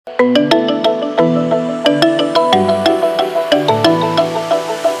Hello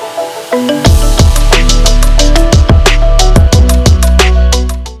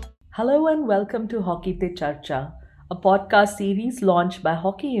and welcome to Hockey Te Charcha, a podcast series launched by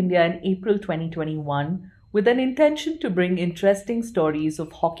Hockey India in April 2021 with an intention to bring interesting stories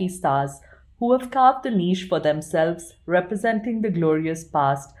of hockey stars who have carved a niche for themselves, representing the glorious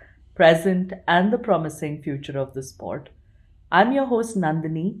past, present, and the promising future of the sport. I'm your host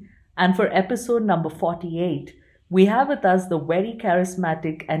Nandini, and for episode number 48, we have with us the very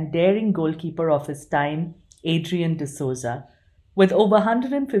charismatic and daring goalkeeper of his time, Adrian D'Souza. With over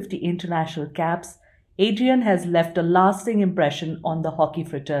 150 international caps, Adrian has left a lasting impression on the hockey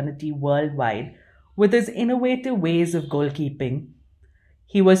fraternity worldwide with his innovative ways of goalkeeping.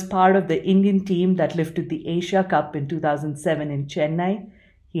 He was part of the Indian team that lifted the Asia Cup in 2007 in Chennai.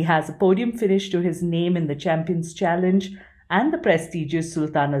 He has a podium finish to his name in the Champions Challenge and the prestigious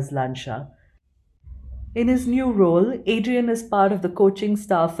Sultan of Johor. In his new role, Adrian is part of the coaching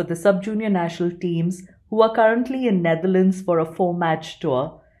staff for the sub-junior national teams who are currently in Netherlands for a four-match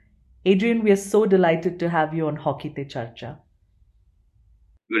tour. Adrian, we are so delighted to have you on Hockey Te Charcha.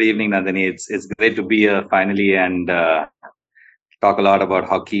 Good evening, Nandini. It's great to be here finally and talk a lot about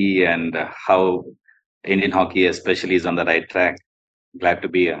hockey and how Indian hockey especially is on the right track. Glad to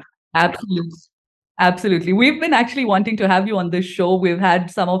be here. Absolutely. Absolutely. We've been actually wanting to have you on this show. We've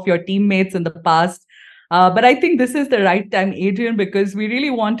had some of your teammates in the past. But I think this is the right time, Adrian, because we really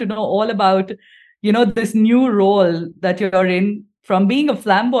want to know all about, this new role that you're in from being a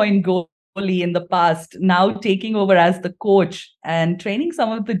flamboyant goalie in the past, now taking over as the coach and training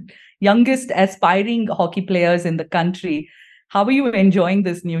some of the youngest aspiring hockey players in the country. How are you enjoying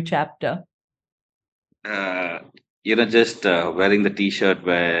this new chapter? Uh, just wearing the T-shirt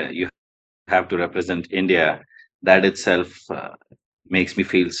where you have to represent India, that itself makes me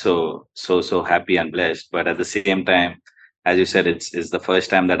feel so happy and blessed. But at the same time, as you said, it's the first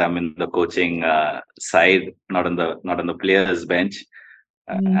time that I'm in the coaching side, not on the players bench,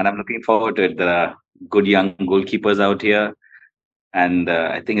 and I'm looking forward to it. There are good young goalkeepers out here, and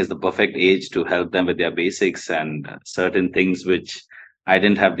I think it's the perfect age to help them with their basics and certain things which I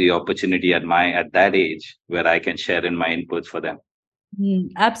didn't have the opportunity at that age where I can share in my inputs for them.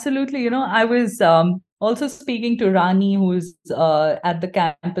 Absolutely. I was also speaking to Rani, who's at the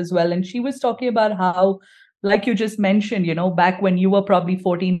camp as well, and she was talking about how, like you just mentioned, back when you were probably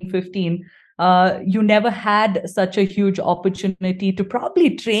 14, 15, you never had such a huge opportunity to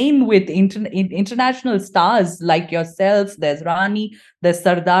probably train with international stars like yourselves. There's Rani, there's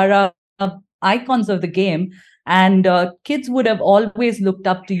Sardara, icons of the game. And kids would have always looked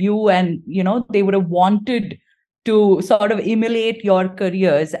up to you, and, they would have wanted to sort of emulate your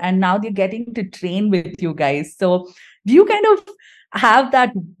careers, and now they're getting to train with you guys. So do you kind of have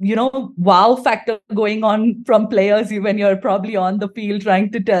that wow factor going on from players when you're probably on the field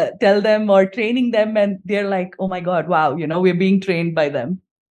trying to tell them or training them, and they're like, oh my god, wow, we're being trained by them?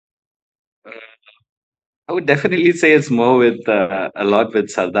 I would definitely say it's more with a lot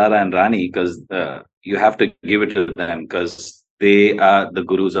with Sardara and Rani because you have to give it to them because they are the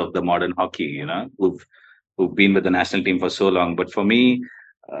gurus of the modern hockey, who've been with the national team for so long. But for me,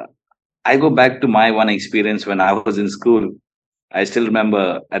 uh, I go back to my one experience when I was in school. I still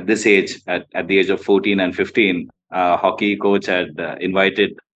remember at this age, at the age of 14 and 15, a hockey coach had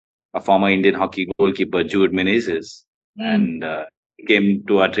invited a former Indian hockey goalkeeper, Jude Menezes, and he came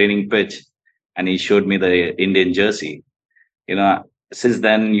to our training pitch and he showed me the Indian jersey. You know, since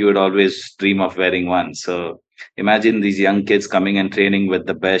then, you would always dream of wearing one. So imagine these young kids coming and training with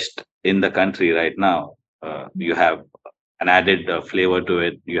the best in the country right now. You have an added flavor to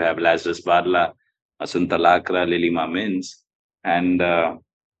it. You have Lazarus Barla, Asunta Lakra, Lilima Mins, and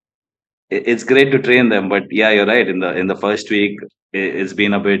it's great to train them. But yeah, you're right. In the first week, it's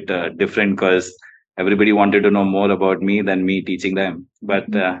been a bit different because everybody wanted to know more about me than me teaching them. But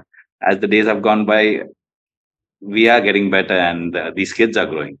as the days have gone by, we are getting better, and these kids are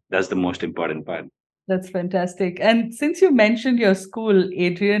growing. That's the most important part. That's fantastic. And since you mentioned your school,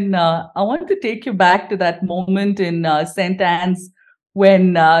 Adrian, I want to take you back to that moment in St. Anne's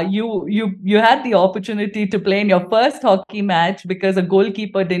when you had the opportunity to play in your first hockey match because a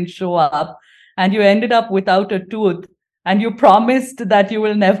goalkeeper didn't show up, and you ended up without a tooth, and you promised that you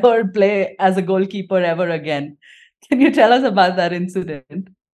will never play as a goalkeeper ever again. Can you tell us about that incident?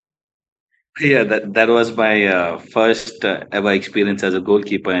 Yeah, that was my first ever experience as a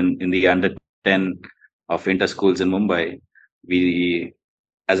goalkeeper in the under 10 of inter schools in Mumbai. We,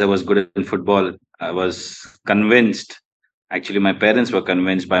 as I was good in football, I was convinced. Actually, my parents were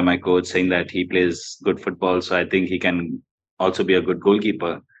convinced by my coach saying that he plays good football, so I think he can also be a good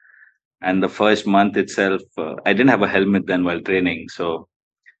goalkeeper. And the first month itself, I didn't have a helmet then while training. So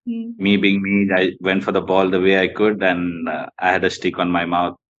Mm. me being me, I went for the ball the way I could, and I had a stick on my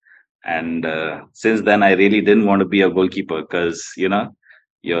mouth. And since then, I really didn't want to be a goalkeeper because you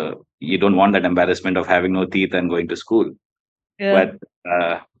don't want that embarrassment of having no teeth and going to school. Yeah. But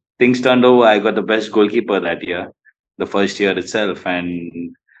things turned over. I got the best goalkeeper that year, the first year itself,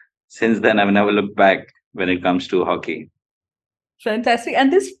 and since then, I've never looked back when it comes to hockey. Fantastic.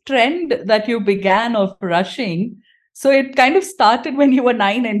 And this trend that you began of rushing, so it kind of started when you were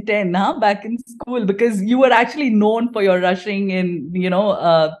 9 and 10, huh? Back in school, because you were actually known for your rushing in,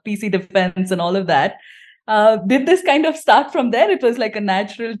 PC defense and all of that. Did this kind of start from there? It was like a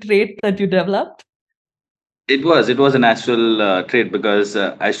natural trait that you developed? It was a natural trait because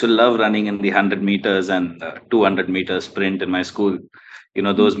I used to love running in the 100 meters and 200 meter sprint in my school.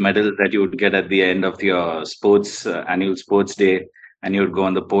 Those medals that you would get at the end of your sports annual sports day, and you would go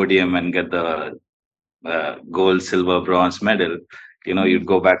on the podium and get the gold, silver, bronze medal. You'd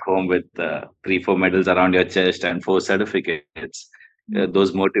go back home with three, four medals around your chest and four certificates.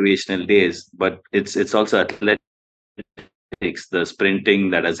 Those motivational days, but it's also athletics, the sprinting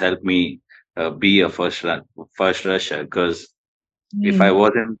that has helped me be a first rusher. Because if I Mm.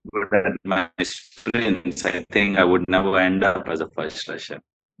 wasn't good at my sprints, I think I would never end up as a first rusher.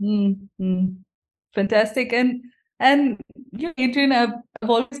 Mm, mm. Fantastic. And Adrian, I've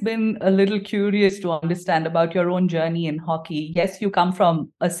always been a little curious to understand about your own journey in hockey. Yes, you come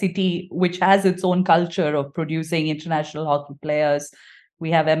from a city which has its own culture of producing international hockey players.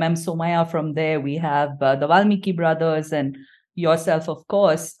 We have Somaya from there. We have the Valmiki brothers and yourself, of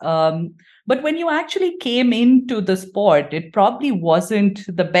course. But when you actually came into the sport, it probably wasn't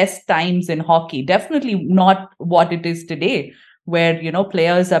the best times in hockey. Definitely not what it is today, where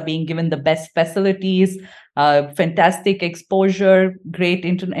players are being given the best facilities, fantastic exposure, great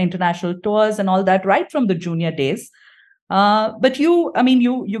international tours and all that, right from the junior days. But you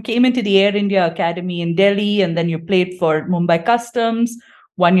came into the Air India Academy in Delhi, and then you played for Mumbai Customs,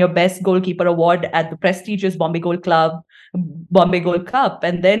 won your best goalkeeper award at the prestigious Bombay Gold Cup,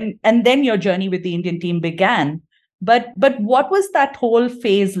 and then your journey with the Indian team began. But what was that whole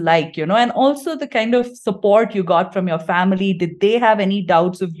phase like, and also the kind of support you got from your family? Did they have any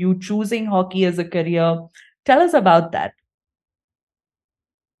doubts of you choosing hockey as a career? Tell us about that.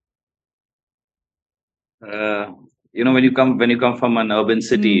 Uh, when you come from an urban Mm,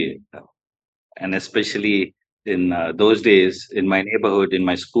 city, and especially in those days, in my neighborhood, in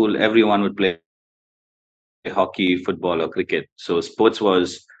my school, everyone would play hockey, football, or cricket. So sports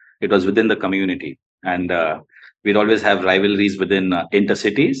was within the community, and we'd always have rivalries within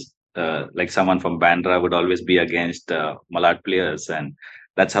intercities. Like someone from Bandra would always be against Malad players, and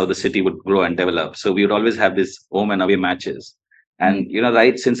that's how the city would grow and develop. So we would always have this home and away matches. mm, And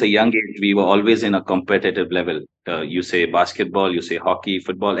right since a young age, we were always in a competitive level. You say basketball, you say hockey,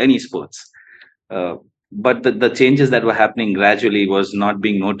 football, any sports. Uh, but the changes that were happening gradually was not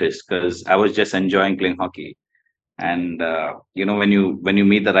being noticed because I was just enjoying playing hockey. And when you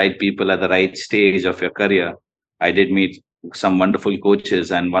meet the right people at the right stage of your career, I did meet some wonderful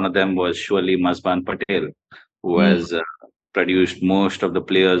coaches, and one of them was surely Masban Patel, who mm, has produced most of the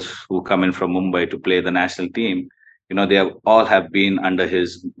players who come in from Mumbai to play the national team. They all have been under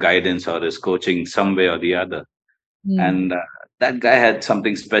his guidance or his coaching some way or the other. mm, And that guy had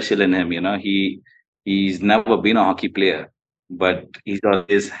something special in him. He's never been a hockey player, but he's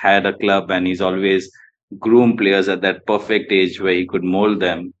always had a club, and he's always groomed players at that perfect age where he could mold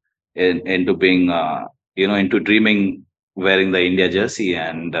them into being into dreaming wearing the India jersey.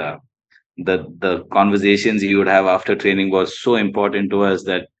 And the conversations he would have after training was so important to us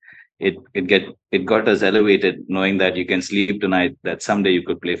that it got us elevated, knowing that you can sleep tonight, that someday you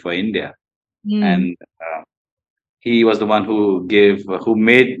could play for India. mm, And he was the one who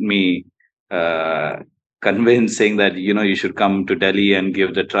made me uh, convincing that you should come to Delhi and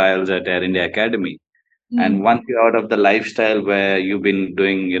give the trials at Air India Academy. And mm, once you're out of the lifestyle where you've been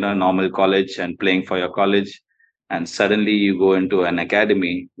doing normal college and playing for your college, and suddenly you go into an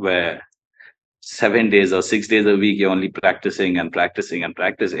academy where 7 days or 6 days a week you're only practicing and practicing and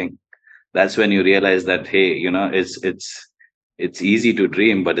practicing, that's when you realize that, hey, it's easy to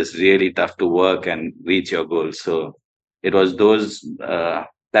dream, but it's really tough to work and reach your goals. So it was those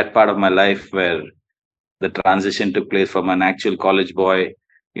that part of my life where the transition took place from an actual college boy,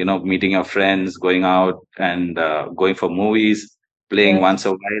 meeting your friends, going out and going for movies, playing yes, once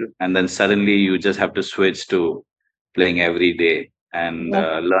a while, and then suddenly you just have to switch to playing every day and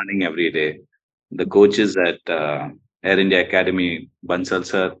yeah, learning every day. The coaches at Air India Academy, Bansal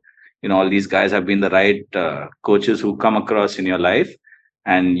sir, all these guys have been the right coaches who come across in your life,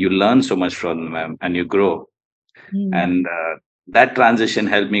 and you learn so much from them and you grow. Mm, And that transition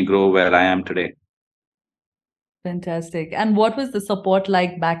helped me grow where I am today. fantastic. And what was the support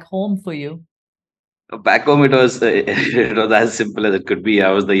like back home for you? Back home, it was it was as simple as it could be.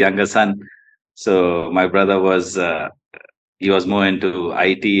 I was the younger son, so my brother was he was more into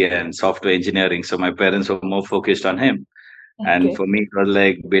IT and software engineering. So my parents were more focused on him, and Okay. for me, it was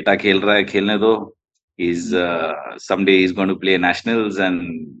like, "Beta khel raha hai, khelne do." He's someday he's going to play nationals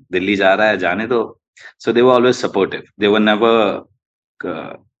and Delhi ja raha hai, jaane do. So they were always supportive. They were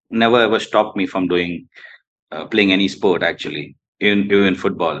uh, never ever stopped me from doing playing any sport. Actually, even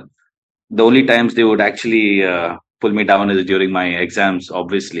football, the only times they would actually pull me down is during my exams,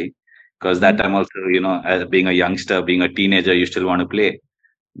 obviously, because that Mm, time also, as being a youngster, being a teenager, you still want to play.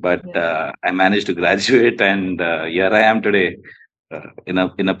 But yeah. I managed to graduate, and here I am today, in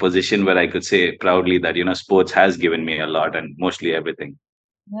a position where I could say proudly that sports has given me a lot and mostly everything.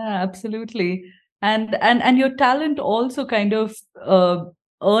 Yeah, absolutely. And your talent also kind of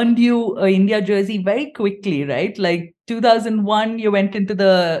earned you a India jersey very quickly, right? Like 2001, you went into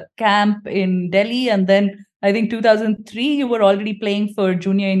the camp in Delhi, and then I think 2003, you were already playing for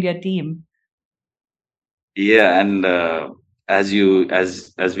Junior India team. Yeah, and as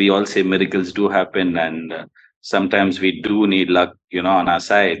we all say, miracles do happen, and sometimes we do need luck, on our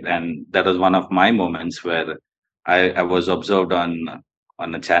side. And that was one of my moments where I was observed on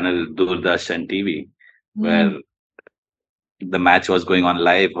a channel Doordarshan TV, where Mm, the match was going on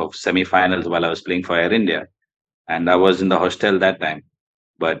live of semi-finals while I was playing for Air India, and I was in the hostel that time.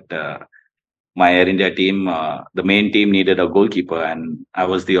 But my Air India team, the main team needed a goalkeeper, and I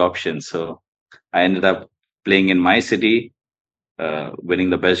was the option. So I ended up playing in my city, winning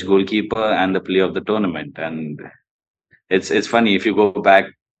the best goalkeeper and the player of the tournament. And it's funny if you go back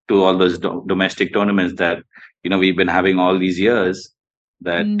to all those domestic tournaments that we've been having all these years,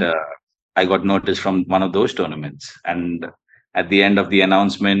 that mm, I got noticed from one of those tournaments. And at the end of the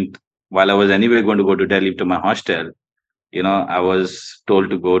announcement, while I was anyway going to go to Delhi to my hostel, I was told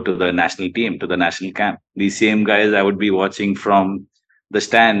to go to the national team, to the national camp. These same guys I would be watching from the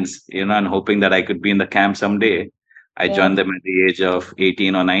stands, and hoping that I could be in the camp someday. I yeah. joined them at the age of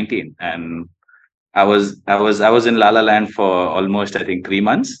 18 or 19, and I was in La La Land for almost, I think, 3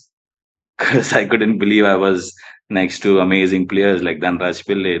 months, because I couldn't believe I was next to amazing players like Dhanraj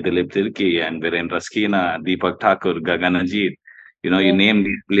Pillai, Dilip Tirki, and Virendra Skina, Deepak Thakur, Gagan Ajit. You Yeah. name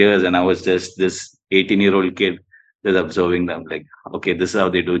these players, and I was just this 18-year-old kid just observing them. Like, okay, this is how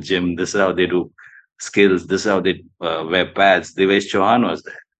they do gym. This is how they do skills. This is how they wear pads. Devesh Chauhan was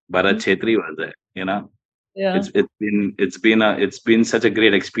there. Bharat Mm, Chetri was there. yeah. It's been such a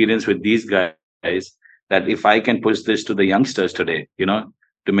great experience with these guys, that if I can push this to the youngsters today,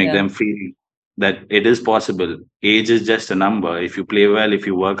 to make them Yeah. feel that it is possible. Age is just a number. If you play well, if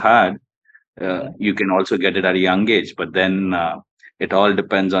you work hard, Yeah. you can also get it at a young age. But then it all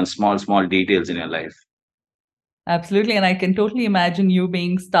depends on small, small details in your life. Absolutely, and I can totally imagine you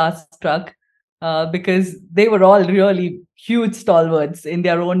being starstruck because they were all really huge stalwarts in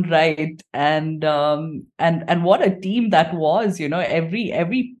their own right, and what a team that was! You know,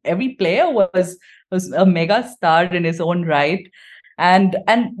 every player was a mega star in his own right. And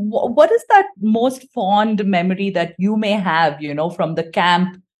what is that most fond memory that you may have? You know, from the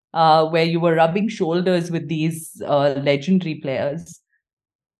camp where you were rubbing shoulders with these legendary players.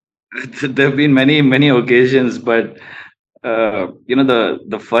 There have been many, many occasions, but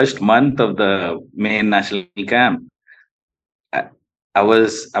the first month of the main national camp, I, I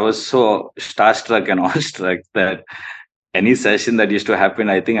was so starstruck and awestruck that any session that used to happen,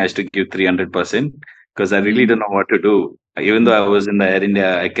 I think I used to give 300%, because I really Mm, don't know what to do. Even though I was in the Air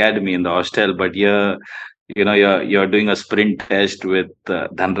India Academy in the hostel, but here, you're doing a sprint test with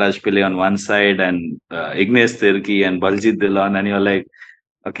Dhanraj Pillai on one side and Ignesh Tirki and Baljit Dhillon, and you're like,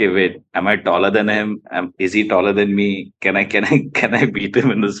 okay, wait, am I taller than him? Is he taller than me? Can I beat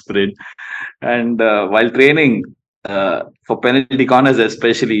him in the sprint? And while training for penalty corners,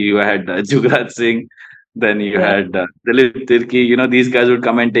 especially, you had Jugraj Singh, then you yeah. had Dilip Tirki. These guys would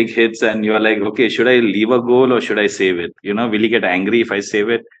come and take hits, and you're like, okay, should I leave a goal or should I save it? Will he get angry if I save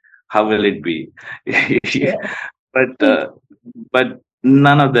it? How will it be? but uh, but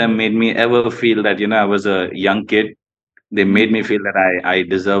none of them made me ever feel that I was a young kid. They made me feel that I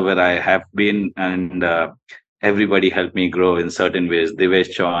deserve where I have been, and everybody helped me grow in certain ways. Devesh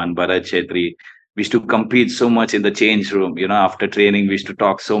Chauhan, Bharat Chetri, we used to compete so much in the change room. After training, we used to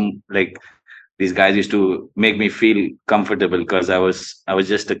talk like these guys used to make me feel comfortable, because I was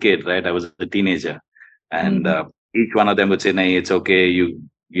just a kid, right? I was a teenager, and Mm-hmm. each one of them would say, "Nahi, it's okay.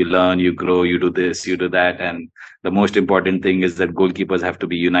 you learn, you grow, you do this, you do that, and the most important thing is that goalkeepers have to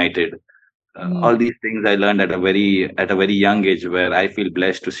be united. Mm, All these things I learned at a very young age, where I feel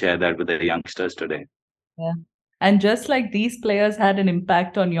blessed to share that with the youngsters today. yeah. And just like these players had an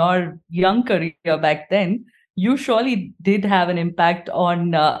impact on your young career back then, you surely did have an impact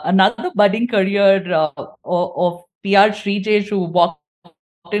on another budding career of PR Srijesh, who walked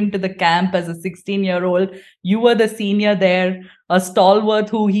into the camp as a 16-year-old. You were the senior there, a stalwart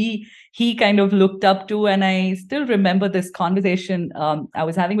who he kind of looked up to. And I still remember this conversation I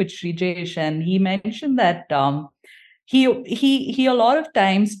was having with Srijesh, and he mentioned that he a lot of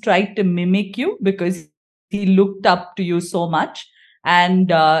times tried to mimic you because he looked up to you so much.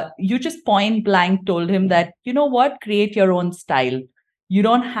 And you just point blank told him that, you know what, create your own style. You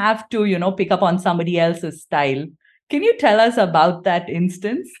don't have to, pick up on somebody else's style. Can you tell us about that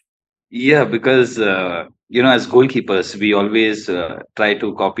instance? Yeah, because as goalkeepers, we always try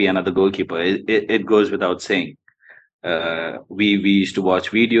to copy another goalkeeper. It goes without saying. We used to watch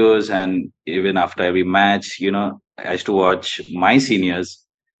videos, and even after every match, I used to watch my seniors,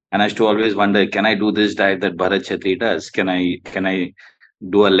 and I used to always wonder, can I do this dive that Bharat Chetri does? Can I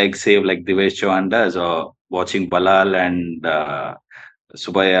do a leg save like Divesh Chauhan does, or watching Balal and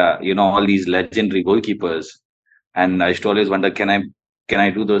Subaya, all these legendary goalkeepers. And I used to always wonder, can I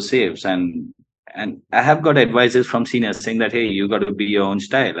do those saves? And I have got advices from seniors saying that, hey, you got to be your own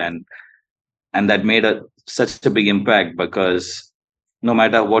style, and that made such a big impact, because no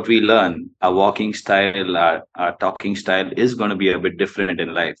matter what we learn, our walking style, our talking style is going to be a bit different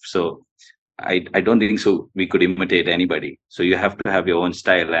in life. So I don't think so we could imitate anybody. So you have to have your own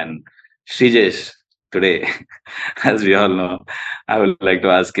style. And Srijesh today, as we all know, I would like to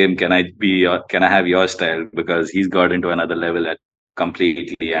ask him, can I have your style? Because he's got into another level at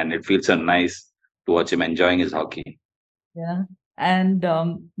completely, and it feels so nice to watch him enjoying his hockey. Yeah. And,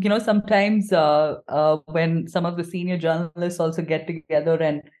 sometimes when some of the senior journalists also get together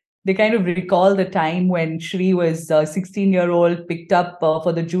and they kind of recall the time when Shri was 16-year-old, picked up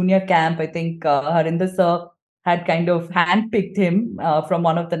for the junior camp. I think Harinder sir had kind of handpicked him from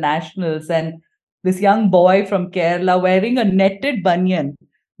one of the nationals. And this young boy from Kerala wearing a netted banyan.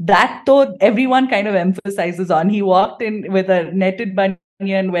 That though everyone kind of emphasizes on. He walked in with a netted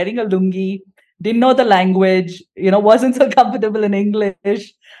banyan, wearing a lungi, didn't know the language, wasn't so comfortable in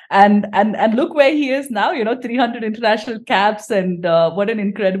English. And look where he is now, 300 international caps, and what an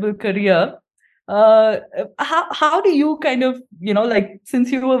incredible career. How do you kind of, like,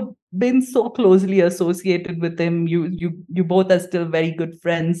 since you have been so closely associated with him, you both are still very good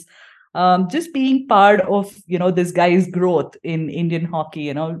friends. Just being part of, this guy's growth in Indian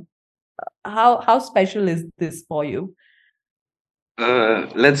hockey, how special is this for you?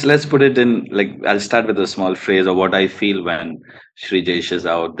 Let's put it in, like, I'll start with a small phrase of what I feel when Sri Jayesh is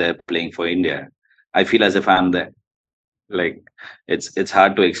out there playing for India. I feel as if I'm there. Like, it's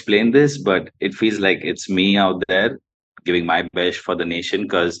hard to explain this, but it feels like it's me out there giving my best for the nation,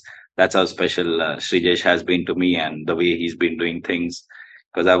 because that's how special Sri Jayesh has been to me, and the way he's been doing things.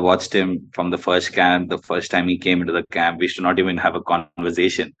 Because I've watched him from the first camp, the first time he came into the camp, we used to not even have a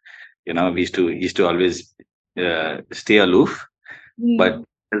conversation. We used to always stay aloof, but Mm,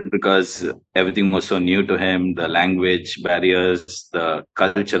 it's because everything was so new to him, the language barriers, the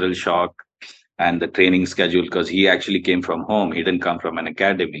cultural shock, and the training schedule, because he actually came from home, he didn't come from an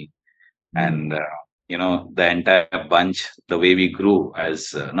academy. mm, And the entire bunch, the way we grew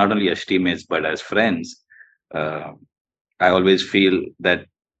as not only as teammates but as friends, uh, I always feel that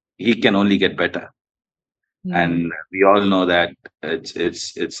he can only get better. mm, And we all know that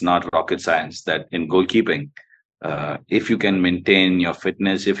it's not rocket science, that in goalkeeping, if you can maintain your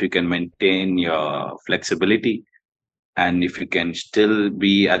fitness, if you can maintain your flexibility, and if you can still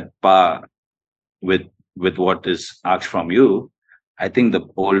be at par with what is asked from you, I think the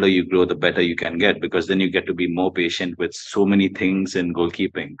older you grow, the better you can get, because then you get to be more patient with so many things in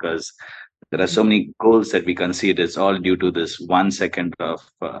goalkeeping, because there are so many goals that we concede. It's all due to this 1 second of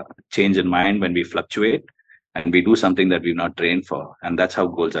change in mind when we fluctuate and we do something that we've not trained for, and that's how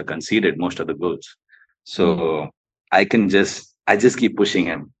goals are conceded, most of the goals. mm, So I just keep pushing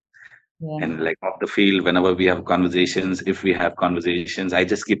him, yeah. and like off the field, whenever we have conversations, if we have conversations, I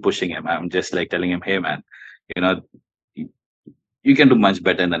just keep pushing him. I'm just like telling him, hey man, you know y- you can do much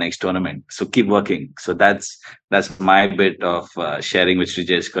better in the next tournament, so keep working. So that's my bit of sharing with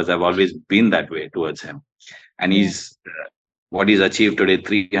Srijesh, because I've always been that way towards him. And Yeah. he's what he's achieved today,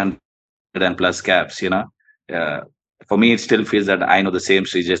 300 and plus caps, uh, for me, it still feels that I know the same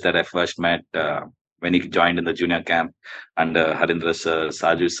Srijesh that I first met when he joined in the junior camp under Harindra sir,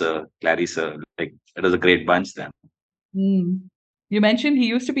 Saju sir, Clary sir. Like, it was a great bunch then. Mm. You mentioned he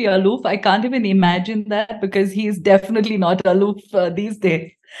used to be aloof. I can't even imagine that because he's definitely not aloof these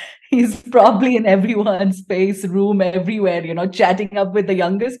days. He's probably in everyone's space, room, everywhere, chatting up with the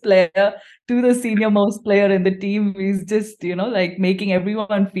youngest player to the senior most player in the team. He's just, like making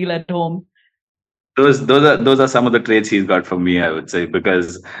everyone feel at home. Those are some of the traits he's got from me, I would say,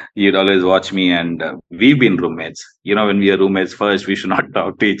 because he'd always watch me, and we've been roommates. When we are roommates, first we should not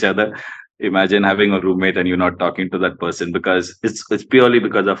talk to each other. Imagine having a roommate and you're not talking to that person, because it's purely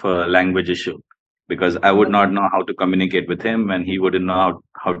because of a language issue. Because I would not know how to communicate with him, and he wouldn't know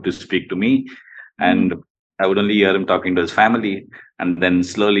how to speak to me, and Mhm. I would only hear him talking to his family, and then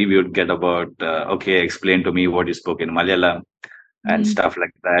slowly we would get about okay, explain to me what you spoke in Malayalam and Mhm. stuff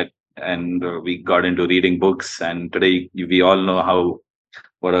like that. And we got into reading books, and today we all know how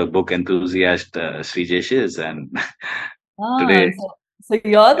what a book enthusiast Srijesh is. And Ah, today so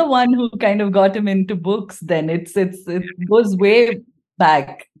you're the one who kind of got him into books then. It goes way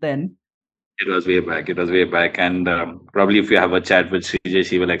back then. it was way back. It was way back, and probably if you have a chat with Srijesh,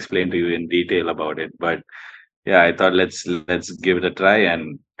 he will explain to you in detail about it. But yeah, I thought let's give it a try,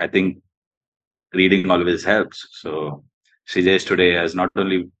 and I think reading always helps. So Srijesh today has not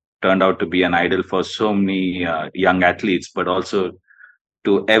only turned out to be an idol for so many young athletes, but also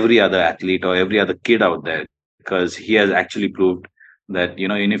to every other athlete or every other kid out there, because he has actually proved that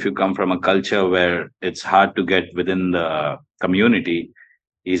even if you come from a culture where it's hard to get within the community,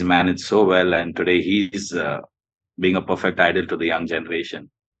 he's managed so well, and today he's being a perfect idol to the young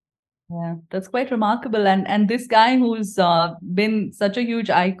generation. Yeah, that's quite remarkable. And this guy who's been such a huge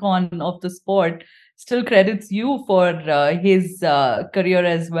icon of the sport still credits you for his career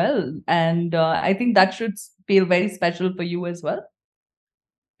as well. And I think that should feel very special for you as well.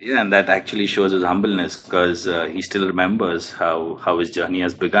 Yeah, and that actually shows his humbleness, because he still remembers how his journey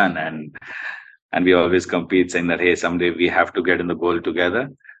has begun, and we always compete, saying that hey, someday we have to get in the goal together.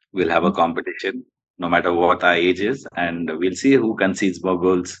 We'll have a competition, no matter what our age is, and we'll see who concedes more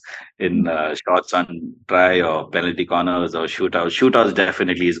goals in shots on try or penalty corners or shootouts. Shootouts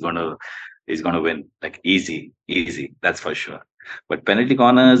definitely is gonna win, like easy, easy, that's for sure. But penalty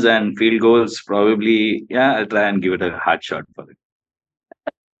corners and field goals, probably, yeah, I'll try and give it a hard shot for it.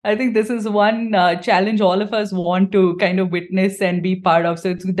 I think this is one challenge all of us want to kind of witness and be part of.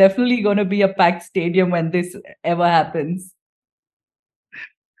 So it's definitely going to be a packed stadium when this ever happens.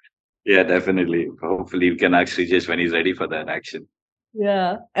 Yeah, definitely. Hopefully, we can actually just when he's ready for that action.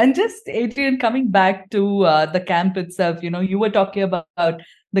 Yeah. And just, Adrian, coming back to the camp itself, you were talking about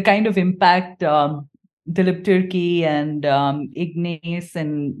the kind of impact Dilip Turkey and Ignace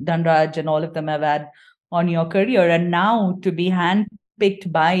and Dhanraj and all of them have had on your career. And now to be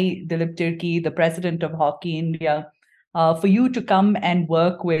handpicked by Dilip Turkey, the president of Hockey India, for you to come and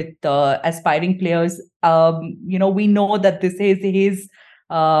work with aspiring players. We know that this is his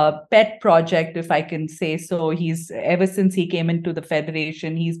pet project, if I can say so. He's ever since he came into the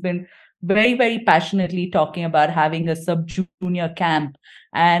federation, he's been very, very passionately talking about having a sub junior camp,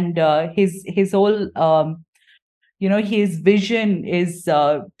 and his whole his vision is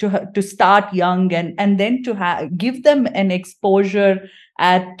to start young and then to give them an exposure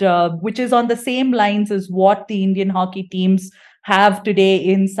at which is on the same lines as what the Indian hockey teams have today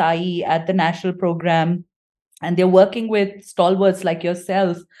in SAI at the national program, and they're working with stalwarts like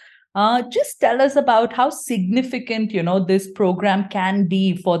yourself. Just tell us about how significant this program can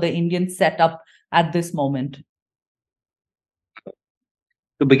be for the Indian setup at this moment.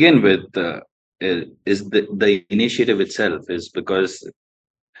 To begin with, is the initiative itself is because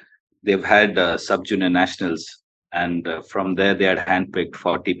they've had sub junior nationals, and from there they had handpicked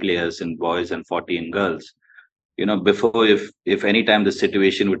 40 players in boys and 40 in girls. Before, if any time the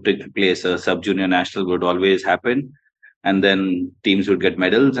situation would take place, a sub junior national would always happen, and then teams would get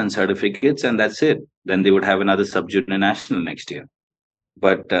medals and certificates, and that's it. Then they would have another sub junior national next year.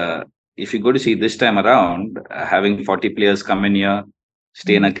 But if you go to see this time around, having 40 players come in here,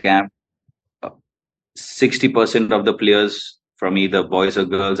 stay in a camp, 60% of the players from either boys or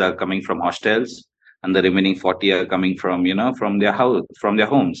girls are coming from hostels, and the remaining 40 are coming from from their house, from their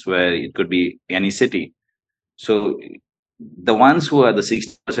homes, where it could be any city. So the ones who are the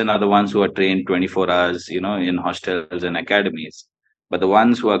 60% are the ones who are trained 24 hours in hostels and academies. But the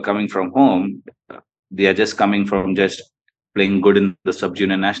ones who are coming from home, they are just coming from just playing good in the sub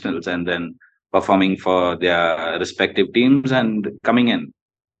junior nationals, and then performing for their respective teams and coming in.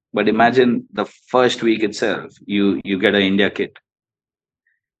 But imagine the first week itself, you get an India kit.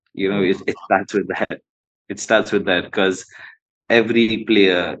 It starts with that. It starts with that, because every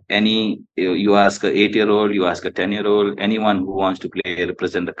player, you ask a 8-year-old, you ask a 10-year-old, anyone who wants to play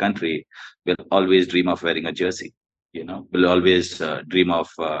represent the country will always dream of wearing a jersey. will always dream of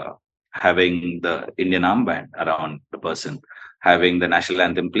having the Indian armband around the person, having the national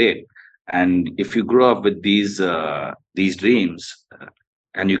anthem played. And if you grow up with these dreams,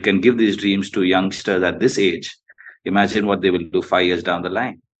 and you can give these dreams to youngsters at this age, imagine what they will do 5 years down the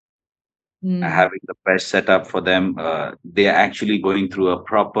line. Mm. Having the best setup for them, they are actually going through a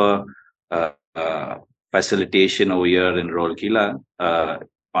proper facilitation over here in Rourkela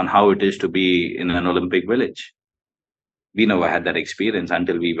on how it is to be in an Olympic village. We never had that experience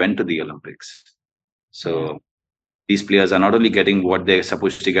until we went to the Olympics. Yeah. So these players are not only getting what they're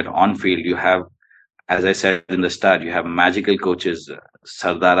supposed to get on field, you have, as I said in the start, you have magical coaches.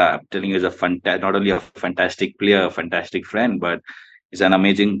 Sardara, I'm telling you, is not only a fantastic player, a fantastic friend, but he's an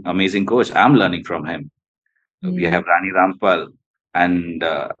amazing coach. I'm learning from him. We Mm. have Rani Rampal, and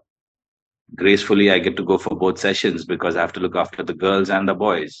gracefully I get to go for both sessions because I have to look after the girls and the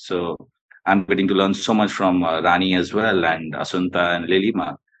boys. So I'm getting to learn so much from Rani as well, and Asunta and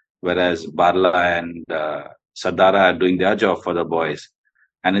Lilima, whereas Barla and Sadara are doing their job for the boys.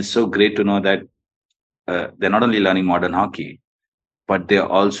 And it's so great to know that they're not only learning modern hockey, but they're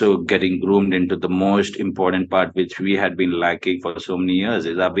also getting groomed into the most important part, which we had been lacking for so many years,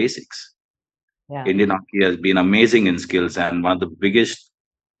 is our basics. Yeah. Indian hockey has been amazing in skills, and one of the biggest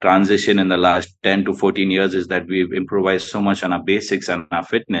transition in the last 10 to 14 years is that we've improvised so much on our basics and our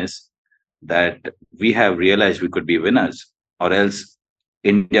fitness that we have realized we could be winners, or else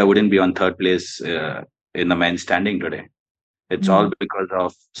India wouldn't be on third place in the men's standing today. It's all Mm. because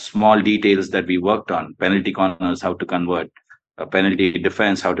of small details that we worked on: penalty corners, how to convert, penalty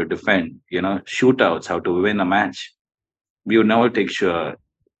defense, how to defend, shootouts, how to win a match. We would never take sure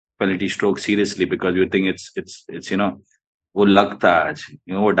penalty stroke seriously because you think it's वो luck था आज,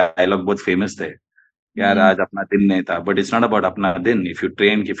 वो dialogue बहुत famous थे, यार Mm. आज अपना दिन नहीं था. But it's not about अपना दिन. If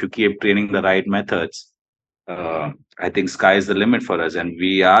you keep training the right methods, I think sky is the limit for us, and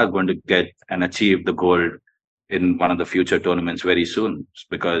we are going to get and achieve the gold in one of the future tournaments very soon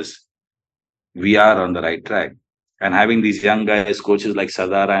because we are on the right track. And having these young guys, coaches like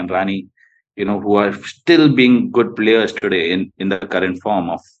Sadara and Rani, who are still being good players today in the current form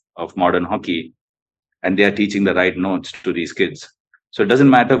of modern hockey, and they are teaching the right notes to these kids. So it doesn't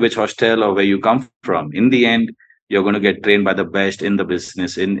matter which hostel or where you come from. In the end, you're going to get trained by the best in the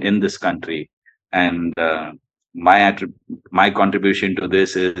business in this country. And my contribution to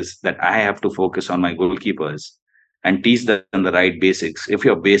this is that I have to focus on my goalkeepers and teach them the right basics. If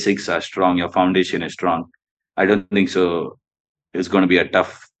your basics are strong, your foundation is strong, I don't think so. It's going to be a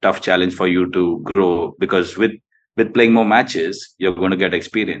tough challenge for you to grow because with playing more matches, you're going to get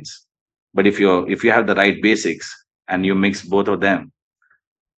experience. But if you have the right basics and you mix both of them,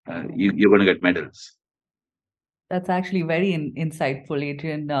 you're going to get medals. That's actually very insightful,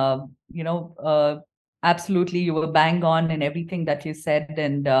 Adrian. Absolutely, you were bang on in everything that you said.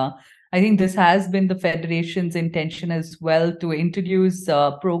 And I think this has been the Federation's intention as well to introduce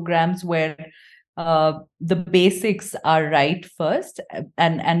programs where the basics are right first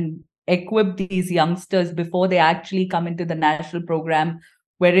and equip these youngsters before they actually come into the national program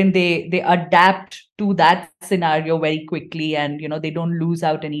wherein they adapt to that scenario very quickly and they don't lose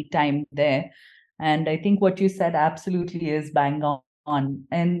out any time there. And I think what you said absolutely is bang on.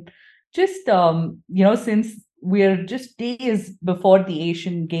 And just since we're just days before the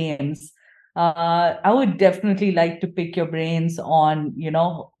Asian Games, I would definitely like to pick your brains on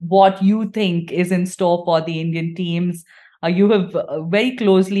what you think is in store for the Indian teams. You have very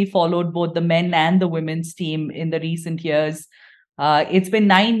closely followed both the men and the women's team in the recent years. It's been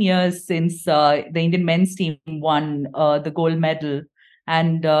 9 years since the Indian men's team won the gold medal,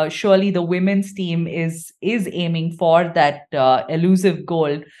 and surely the women's team is aiming for that elusive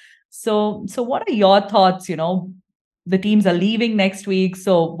gold. So what are your thoughts? The teams are leaving next week,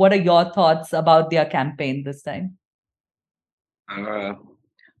 so what are your thoughts about their campaign this time? Uh,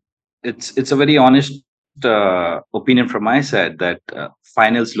 it's a very honest opinion from my side that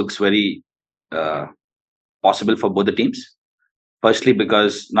finals looks very uh, possible for both the teams. Firstly,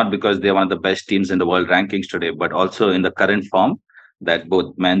 because not because they're one of the best teams in the world rankings today, but also in the current form that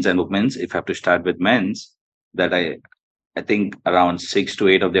both men's and women's. If I have to start with men's, that I think around 6 to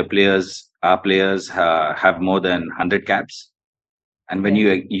 8 of their players, our players, have more than 100 caps. And when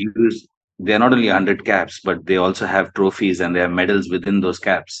Yes. you use, they're not only 100 caps, but they also have trophies and they have medals within those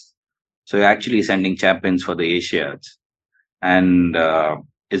caps. So you're actually sending champions for the Asiads. And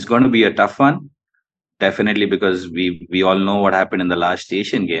it's going to be a tough one, definitely, because we all know what happened in the last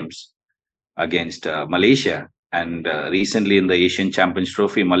Asian Games against Malaysia. And recently in the Asian Champions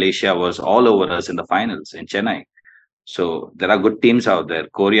Trophy, Malaysia was all over us in the finals in Chennai. So there are good teams out there.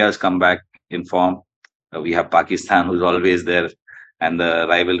 Korea has come back in form. We have Pakistan, who's always there, and the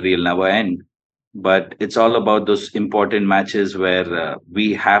rivalry will never end. But it's all about those important matches where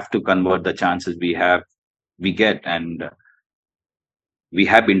we have to convert the chances we get, and we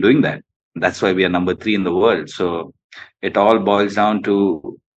have been doing that. That's why we are number three in the world. So it all boils down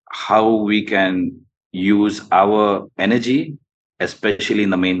to how we can use our energy, especially in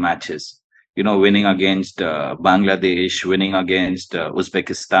the main matches. Winning against Bangladesh, winning against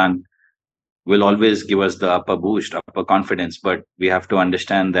Uzbekistan will always give us the upper boost, upper confidence. But we have to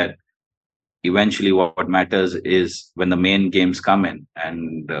understand that eventually what matters is when the main games come in,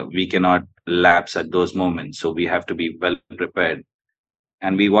 and we cannot lapse at those moments. So we have to be well prepared,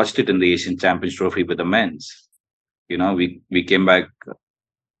 and we watched it in the Asian Champions Trophy with the men's. We came back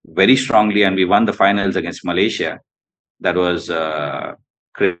very strongly, and we won the finals against Malaysia. That was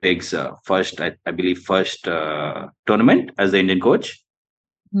Craig's I believe, first tournament as the Indian coach.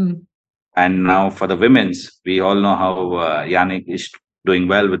 Hmm. And now for the women's, we all know how Yannick is doing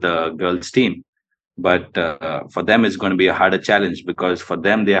well with the girls' team. But for them, it's going to be a harder challenge, because for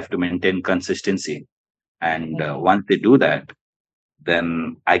them, they have to maintain consistency. And once they do that,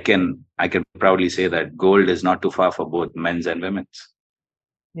 then I can proudly say that gold is not too far for both men's and women's.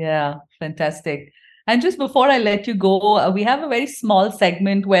 Yeah, fantastic. And just before I let you go, we have a very small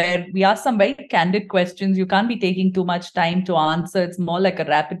segment where we ask some very candid questions. You can't be taking too much time to answer. It's more like a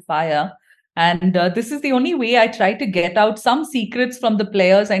rapid fire. And this is the only way I try to get out some secrets from the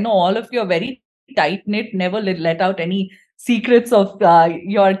players. I know all of you are very tight knit, never let out any secrets of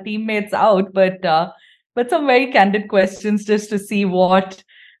your teammates out, but some very candid questions just to see what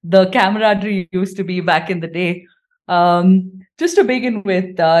the camaraderie used to be back in the day. Just to begin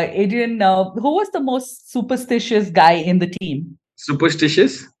with, Adrian, who was the most superstitious guy in the team?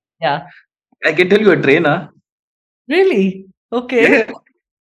 Superstitious? Yeah, I can tell you a trainer. really? Okay, Yeah,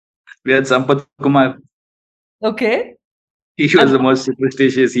 we had Sampat Kumar. okay. He was And the most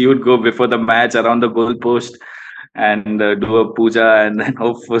superstitious. He would go before the match around the goalpost and do a puja, and then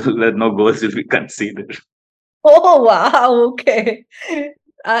hopeful that no goals will be conceded. oh, wow, okay.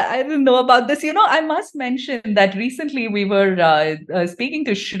 I didn't know about this. I must mention that recently we were speaking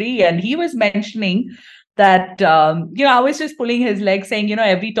to Shri, and he was mentioning that, I was just pulling his leg, saying,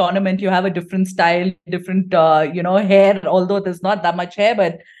 every tournament you have a different style, different, hair, although there's not that much hair,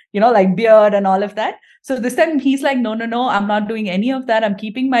 but, like beard and all of that. So this time he's like, no, no, no, I'm not doing any of that. I'm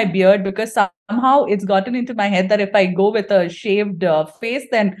keeping my beard because somehow it's gotten into my head that if I go with a shaved face,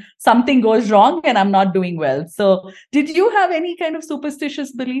 then something goes wrong and I'm not doing well. So did you have any kind of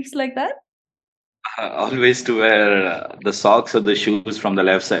superstitious beliefs like that? Always to wear the socks or the shoes from the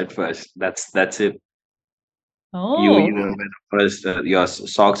left side first. That's it. You Oh, either wear first. Your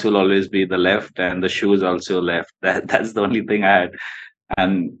socks will always be the left, and the shoes also left. That's the only thing I had,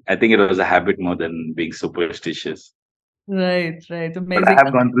 and I think it was a habit more than being superstitious. right, right. But I Amazing.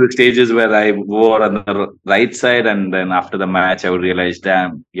 have gone through stages where I wore on the right side, and then after the match, I would realize,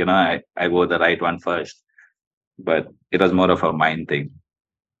 damn, I wore the right one first. But it was more of a mind thing.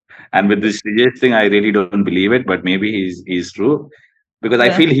 And with this CJ thing, I really don't believe it, but maybe he's true, because I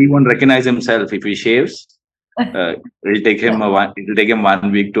Yeah. feel he won't recognize himself if he shaves. It'll take him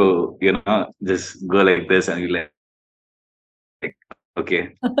 1 week to just go like this, and he's like,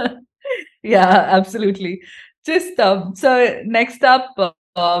 okay. Yeah, absolutely. Just so next up,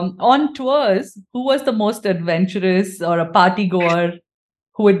 on tours, who was the most adventurous or a party goer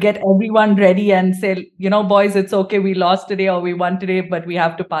who would get everyone ready and say, boys, it's okay, we lost today or we won today, but we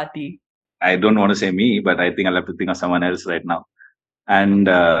have to party. I don't want to say me, but I think I'll have to think of someone else right now. And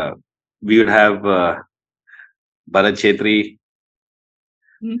we would have Bharat Chetri.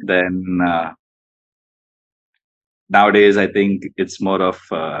 Mm. Then nowadays, I think it's more of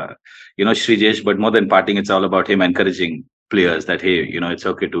Srijesh, but more than partying, it's all about him encouraging players that, hey, it's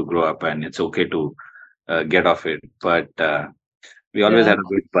okay to grow up and it's okay to get off it. But we always Yeah. had a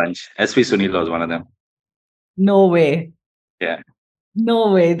good bunch. SV Sunil was one of them. No way. Yeah.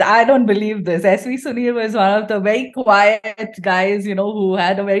 No way. I don't believe this. S.V. Sunil was one of the very quiet guys, who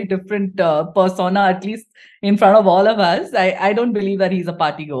had a very different persona, at least in front of all of us. I don't believe that he's a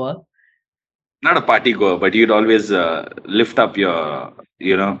party goer. Not a party goer, but you'd always lift up your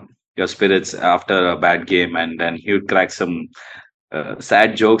spirits after a bad game, and then he would crack some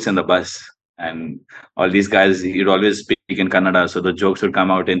sad jokes in the bus. And all these guys, he'd always speak in Kannada, so the jokes would come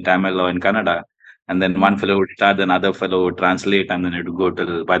out in Tamil or in Kannada. And then one fellow would start, then another fellow would translate, and then it would go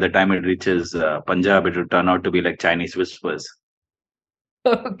till, by the time it reaches Punjab, it would turn out to be like Chinese whispers.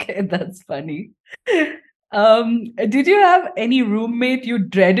 Okay, that's funny. Did you have any roommate you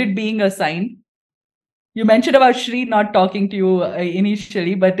dreaded being assigned? You mentioned about Shri not talking to you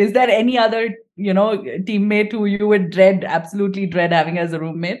initially, but is there any other, teammate who you would absolutely dread having as a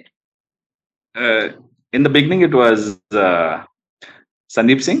roommate? Uh, in the beginning, it was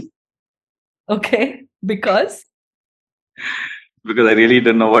Sandeep Singh, Okay, because because I really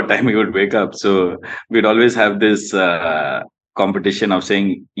didn't know what time he would wake up. So we'd always have this competition of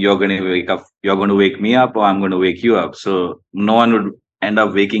saying, "You're going to wake up, you're going to wake me up, or I'm going to wake you up." So no one would end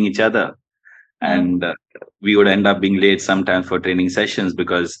up waking each other, uh, and we would end up being late sometimes for training sessions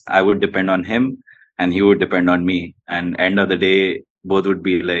because I would depend on him and he would depend on me. And end of the day, both would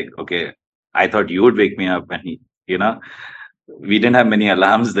be like, "Okay, I thought you would wake me up," and you know, we didn't have many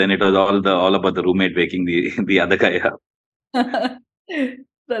alarms then. It was all about the roommate waking the the other guy up.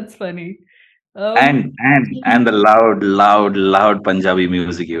 that's funny. and and Mhm. and the loud Punjabi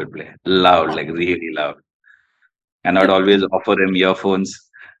music he would play, loud, like really loud. And I'd always offer him earphones.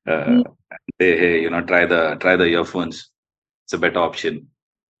 uh, Say, hey, try the earphones, it's a better option.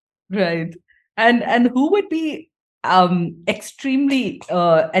 Right. And who would be extremely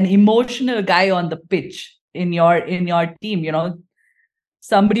an emotional guy on the pitch in your team,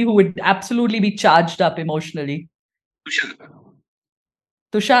 somebody who would absolutely be charged up emotionally?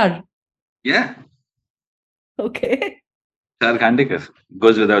 Tushar. Yeah, Okay. Sir Khandekar,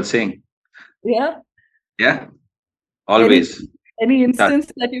 goes without saying. Yeah. Yeah, Any always. any Touch.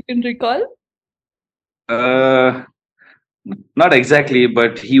 instance that you can recall? uh Not exactly,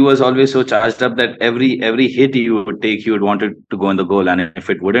 but he was always so charged up that every hit he would take, he would want it to go in the goal, and if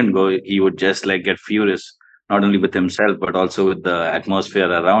it wouldn't go, he would just like get furious, not only with himself but also with the atmosphere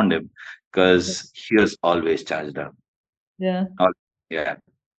around him, because he was always charged up. Yeah. Al- Yeah,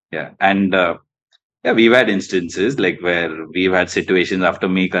 yeah, and yeah, we've had instances like where we've had situations after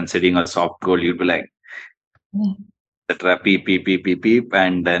me conceding a soft goal, you'd be like, etc. Peep peep peep peep peep,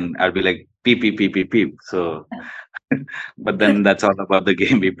 and then I'll be like peep peep peep peep peep. So, but then that's all about the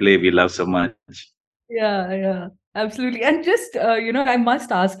game we play. We love so much. Yeah, yeah, absolutely. And just, I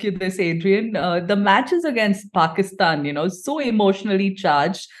must ask you this, Adrian. The matches against Pakistan, so emotionally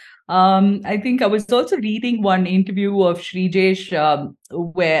charged. I think I was also reading one interview of Srijesh,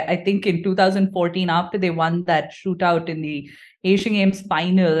 where I think in 2014, after they won that shootout in the Asian Games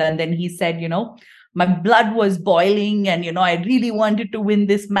final, and then he said, my blood was boiling, and, I really wanted to win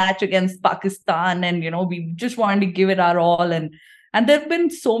this match against Pakistan, and, we just wanted to give it our all. And there have been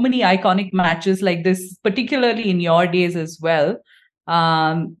so many iconic matches like this, particularly in your days as well.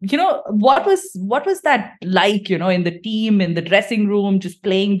 What was that like? In the team, in the dressing room, just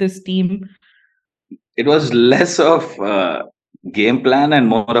playing this team. It was less of game plan and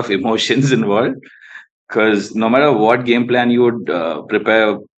more of emotions involved. Because no matter what game plan you would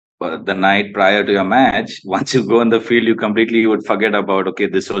prepare the night prior to your match, once you go on the field, you completely would forget about, okay,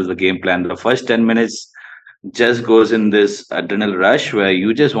 this was the game plan. The first 10 minutes just goes in this adrenal rush where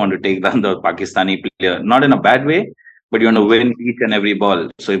you just want to take down the Pakistani player, not in a bad way, but you want to win each and every ball.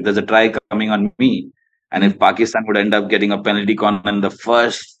 So if there's a try coming on me, and Mm, if Pakistan would end up getting a penalty corner in the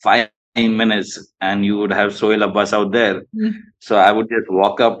first 5 minutes, and you would have Sohail Abbas out there, mm, so I would just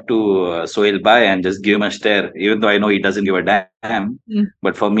walk up to Sohail Bhai and just give him a stare, even though I know he doesn't give a damn. mm,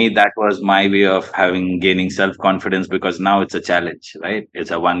 But for me, that was my way of gaining self confidence, because now it's a challenge, right?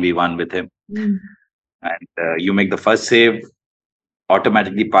 It's a 1v1 with him. mm. And you make the first save,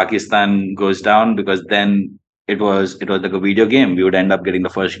 automatically Pakistan goes down, because then it was like a video game. We would end up getting the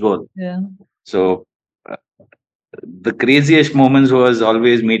first goal. Yeah. So uh, the craziest moments was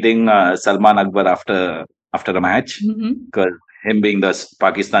always meeting Salman Akbar after a match, Mhm. because him being the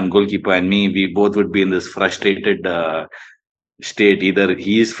Pakistan goalkeeper and me, we both would be in this frustrated state. Either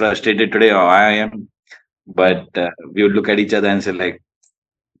he is frustrated today or I am, Yeah. but we would look at each other and say like,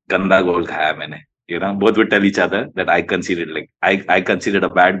 "Ganda goal khaya maine." Both would tell each other that I considered a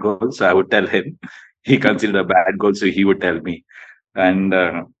bad goal, so I would tell him. He considered a bad goal, so he would tell me. And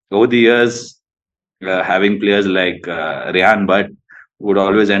over the years, having players like Rehan Butt would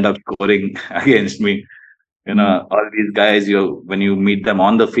always end up scoring against me. Mm, All these guys, when you meet them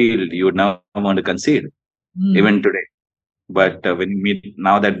on the field, you would never want to concede, mm, even today. But when you meet,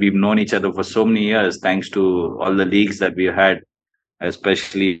 now that we've known each other for so many years, thanks to all the leagues that we had,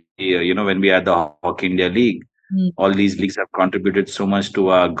 especially when we had the Hockey India League, mm. all these leagues have contributed so much to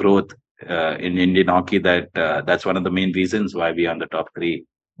our growth in Indian hockey, that that's one of the main reasons why we are on the top three.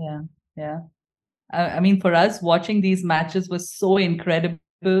 Yeah. Yeah. I mean, for us, watching these matches was so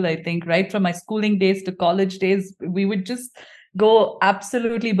incredible. I think right from my schooling days to college days, we would just go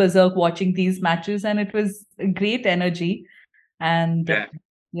absolutely berserk watching these matches, and it was a great energy. And Yeah.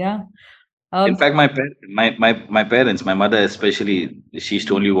 yeah, In um, fact, my parents, my mother especially, she used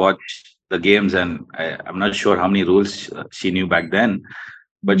to only watch. the games, and I'm not sure how many rules she knew back then,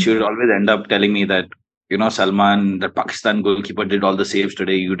 but she Mm. would always end up telling me that, Salman, the Pakistan goalkeeper did all the saves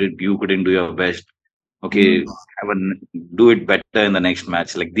today. You couldn't do your best. Okay, Mm. do it better in the next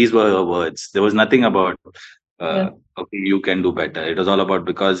match. Like, these were her words. There was nothing about Yeah. okay, you can do better. It was all about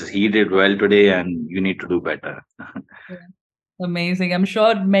because he did well today and you need to do better. Yeah. Amazing. I'm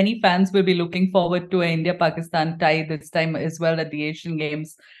sure many fans will be looking forward to an India-Pakistan tie this time as well at the Asian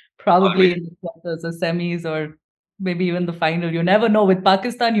Games, probably Always. in the quarters or semis or maybe even the final. You never know. With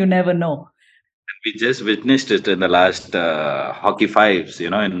Pakistan, you never know. We just witnessed it in the last hockey fives,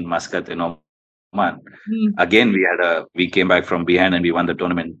 in Muscat in Oman. Again, Mm. we came back from behind and we won the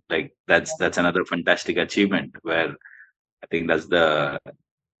tournament. Like, that's another fantastic achievement where I think that's the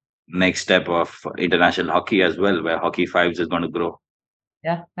next step of international hockey as well, where hockey fives is going to grow.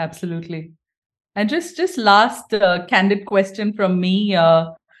 Yeah, absolutely. And just last candid question from me.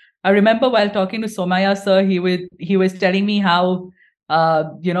 I remember while talking to Somaya sir, he was telling me how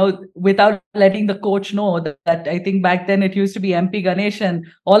without letting the coach know that I think back then it used to be MP Ganesh and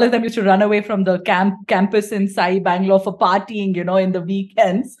all of them used to run away from the campus in Sai Bangalore for partying, in the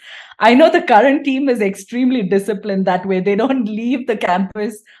weekends. I know the current team is extremely disciplined that way. They don't leave the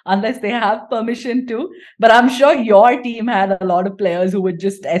campus unless they have permission to. But I'm sure your team had a lot of players who would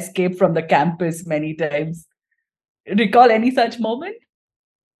just escape from the campus many times. Recall any such moment?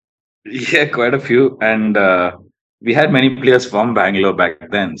 Yeah, quite a few. And we had many players from Bangalore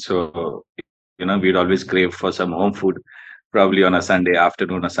back then. So, we'd always crave for some home food, probably on a Sunday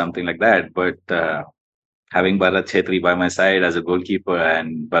afternoon or something like that. But having Bharat Chetri by my side as a goalkeeper,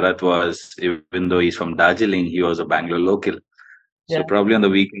 and Bharat was, even though he's from Darjeeling, he was a Bangalore local. So Yeah. probably on the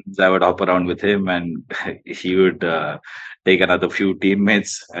weekends, I would hop around with him, and he would take another few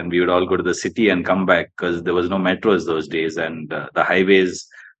teammates, and we would all go to the city and come back because there was no metros those days, and the highways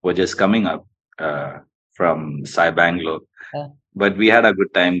were just coming up from Sai Bangalore. Yeah. But we had a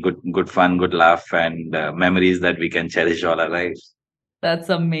good time, good fun, good laugh, and memories that we can cherish all our lives. That's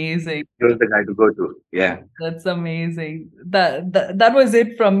amazing. He was the guy to go to. Yeah. That's amazing. That was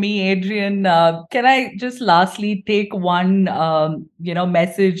it from me, Adrian. Can I just lastly take one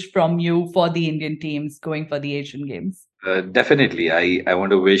message from you for the Indian teams going for the Asian Games? Definitely. I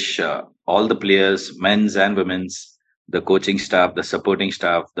want to wish all the players, men's and women's, the coaching staff, the supporting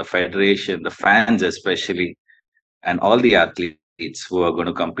staff, the federation, the fans especially, and all the athletes who are going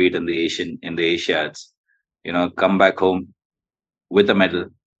to compete in the Asiads, come back home with a medal,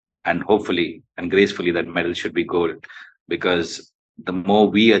 and hopefully and gracefully that medal should be gold, because the more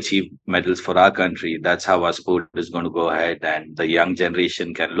we achieve medals for our country, that's how our sport is going to go ahead, and the young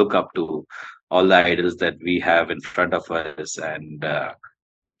generation can look up to all the idols that we have in front of us. And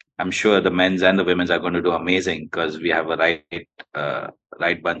I'm sure the men's and the women's are going to do amazing because we have a uh,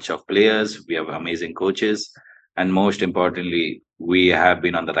 right bunch of players, we have amazing coaches, and most importantly, we have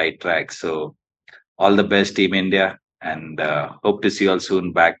been on the right track. So all the best, Team India, and hope to see you all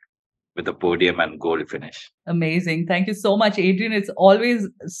soon back with a podium and gold finish. Amazing. Thank you so much, Adrian. It's always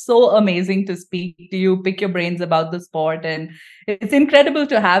so amazing to speak to you, pick your brains about the sport. And it's incredible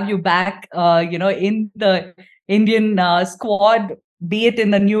to have you back, in the Indian squad, be it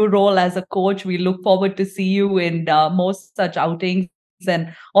in the new role as a coach. We look forward to see you in more such outings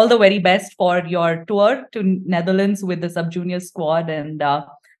and all the very best for your tour to Netherlands with the sub junior squad. And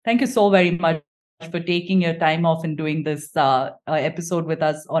thank you so very much for taking your time off and doing this episode with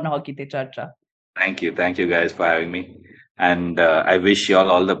us on Hockey Te Charcha. Thank you guys for having me, and I wish you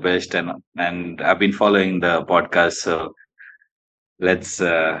all the best. And I've been following the podcast, so let's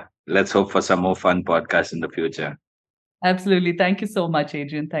hope for some more fun podcasts in the future. Absolutely. Thank you so much,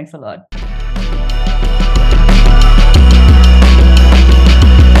 Adrian. Thanks a lot.